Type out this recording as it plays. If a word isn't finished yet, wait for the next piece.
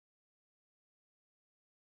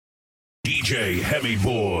DJ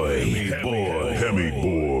HemiBoy.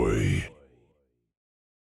 HemiBoy.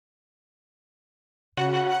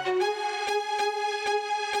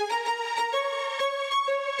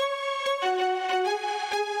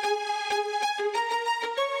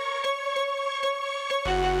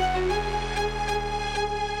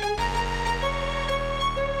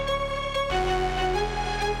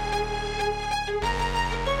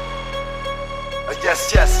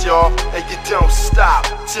 Yes, yes, y'all, and you don't stop.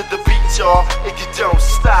 To the beat, y'all, and you don't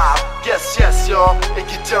stop. Yes, yes, y'all, and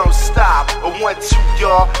you don't stop. A 1, 2,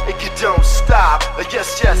 y'all, and you don't stop.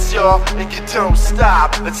 Yes, yes, y'all, and you don't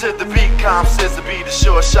stop. Until the beat comes, says the beat is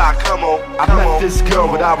short shot. Come on, I met this girl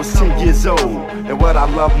when I was 10 years old, and what I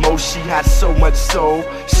love most, she had so much soul.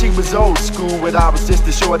 She was old school when I was just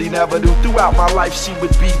a shorty, never knew. Throughout my life, she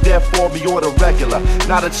would be there for me on a regular.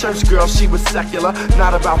 Not a church girl, she was secular.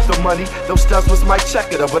 Not about the money, those studs was my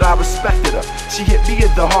checker, but I respected her. She hit me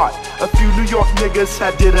in the heart. A few New York niggas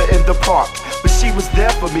had did her in the park, but she was there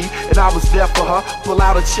for me, and I was there for her. Pull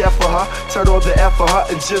out a chair for her, turn on the air for her,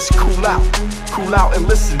 and just cool out and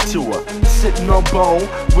listen to her. Sitting on bone,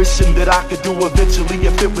 wishing that I could do eventually.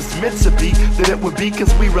 If it was meant to be, then it would be,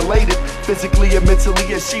 cause we related physically and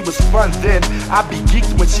mentally, and she was fun then. I'd be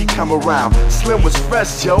geeked when she come around. Slim was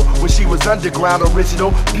fresh, yo, when she was underground,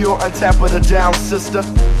 original, pure, untapped with a down sister.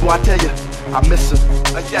 Boy, I tell ya, I miss her.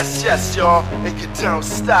 Yes, yes, y'all, and you don't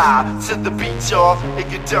stop. To the beat, y'all,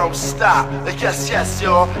 and you don't stop. Yes, yes,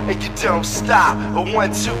 y'all, and you don't stop. A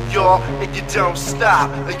 1, 2, y'all, and you don't stop.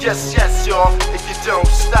 Yes, yes, y'all, and you don't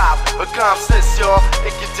stop. A calm sense, y'all,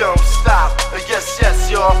 and you don't stop. Yes,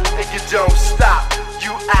 yes, y'all, and you don't stop.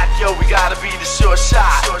 You act, yo, we gotta be the short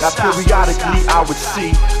shot. Now periodically I would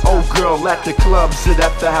see old girl at the clubs and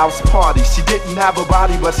at the house party. She didn't have a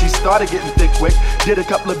body, but she started getting thick quick. Did a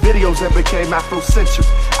couple of videos and became Afrocentric.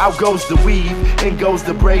 Out goes the weave, in goes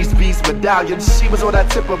the braids, beads, medallions. She was on that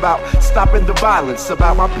tip about stopping the violence.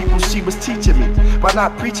 About my people she was teaching me, by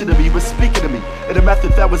not preaching to me, but speaking to me in a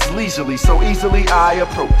method that was leisurely, so easily I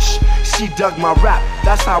approach. She dug my rap,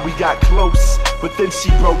 that's how we got close. But then she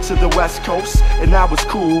broke to the West Coast, and that was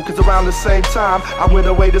cool, cause around the same time I went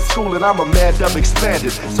away to school, and I'm a man dumb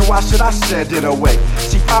expanded. So why should I stand in her way?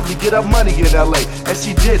 She probably get her money in LA, and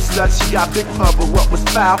she did slut. She got big pub, but what was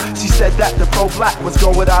foul? She said that the pro-black was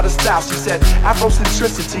going out of style. She said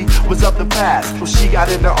Afrocentricity was of the past, so she got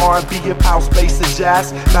into R&B, hip house, bass, and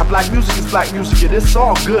jazz. Now black music is black music, and it's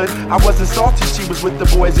all good. I wasn't salty, she was with the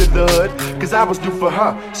boys in the hood, cause I was new for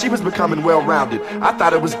her. She was becoming well-rounded. I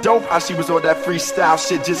thought it was dope how she was on that freestyle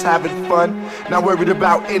shit, just having fun. Not worried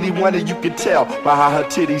about anyone, and you can tell by how her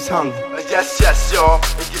titties hung. Yes, yes, y'all,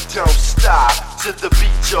 and you don't stop. To the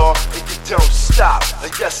beat, y'all, and you don't stop.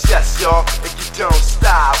 Yes, yes, y'all, and you don't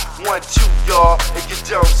stop. 1, 2, y'all, and you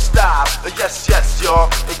don't stop. Yes, yes, y'all,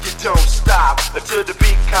 and you don't stop. Until the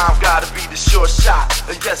beat come, gotta be the short shot.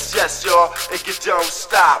 Yes, yes, y'all, and you don't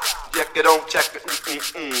stop. Check it on, check it,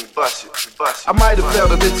 bust it, bust it. I might have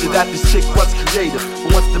failed to mention that this chick was creative,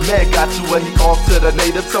 but once the man got to her, he altered her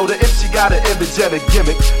native. Told her if she got an image and a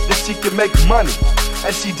gimmick, then she can make money.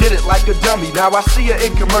 And she did it like a dummy. Now I see her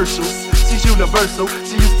in commercials. She's universal.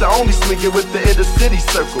 She used to only swing it with the inner city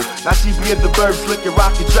circle. Now she be in the burbs looking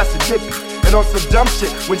rocky, dressing hippie, and on some dumb shit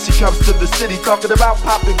when she comes to the city, talking about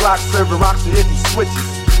popping glocks, serving rocks, and hitting switches.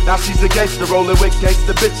 Now she's a gangster rolling with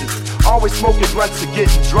gangster bitches, always smoking blunts and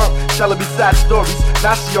getting drunk, telling me sad stories.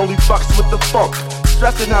 Now she only fucks with the funk,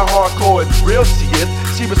 stressing how hardcore and real she is.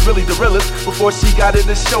 She was really the realest before she got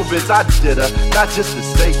into showbiz. I did her, not just to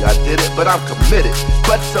say I did it, but I'm committed.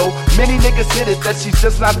 But so many niggas hit it that she's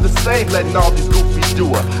just not the same, letting all these goofies do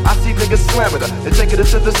her. I see niggas slamming her and taking her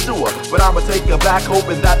to the sewer, but I'ma take her back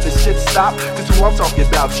hoping that the shit stop, cause who I'm talking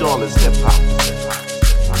about, y'all, is hip-hop.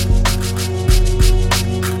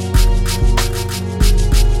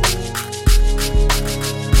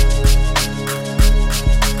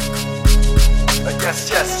 Yes,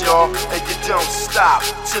 yes, y'all, and you don't stop.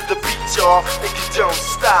 To the beat, y'all, and you don't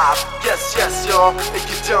stop. Yes, yes, y'all, and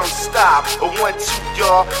you don't stop. A 1, 2,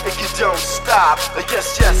 y'all, and you don't stop.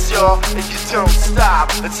 Yes, yes, y'all, and you don't stop.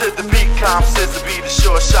 Until the beat comes, says the beat is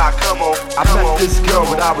short shot. Come on, I met this girl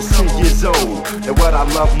when I was 10 years old, and what I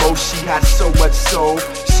love most, she had so much soul.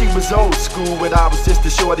 She was old school when I was just a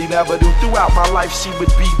shorty, never knew. Throughout my life she would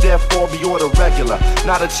be there for me on a regular.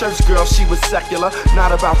 Not a church girl, she was secular.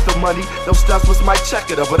 Not about the money, those studs was my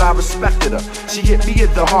checker, but I respected her. She hit me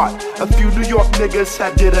in the heart. A few New York niggas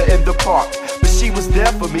had did her in the park, but she was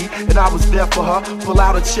there for me, and I was there for her. Pull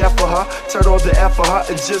out a chair for her, turn on the air for her,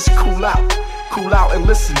 and just cool out. cool out and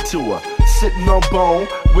listen to her. Sitting on bone,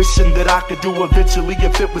 wishing that I could do eventually.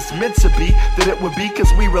 If it was meant to be, then it would be,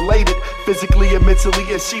 cause we related physically and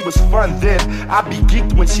mentally, and she was fun then. I'd be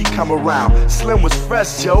geeked when she come around. Slim was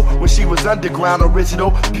fresh, yo, when she was underground.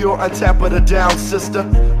 Original, pure, untapped, but a down sister.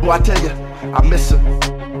 Boy, I tell ya, I miss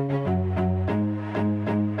her.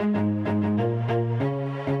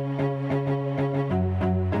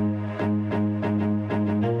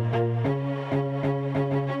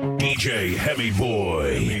 DJ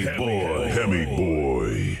HemiBoy.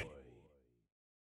 HemiBoy.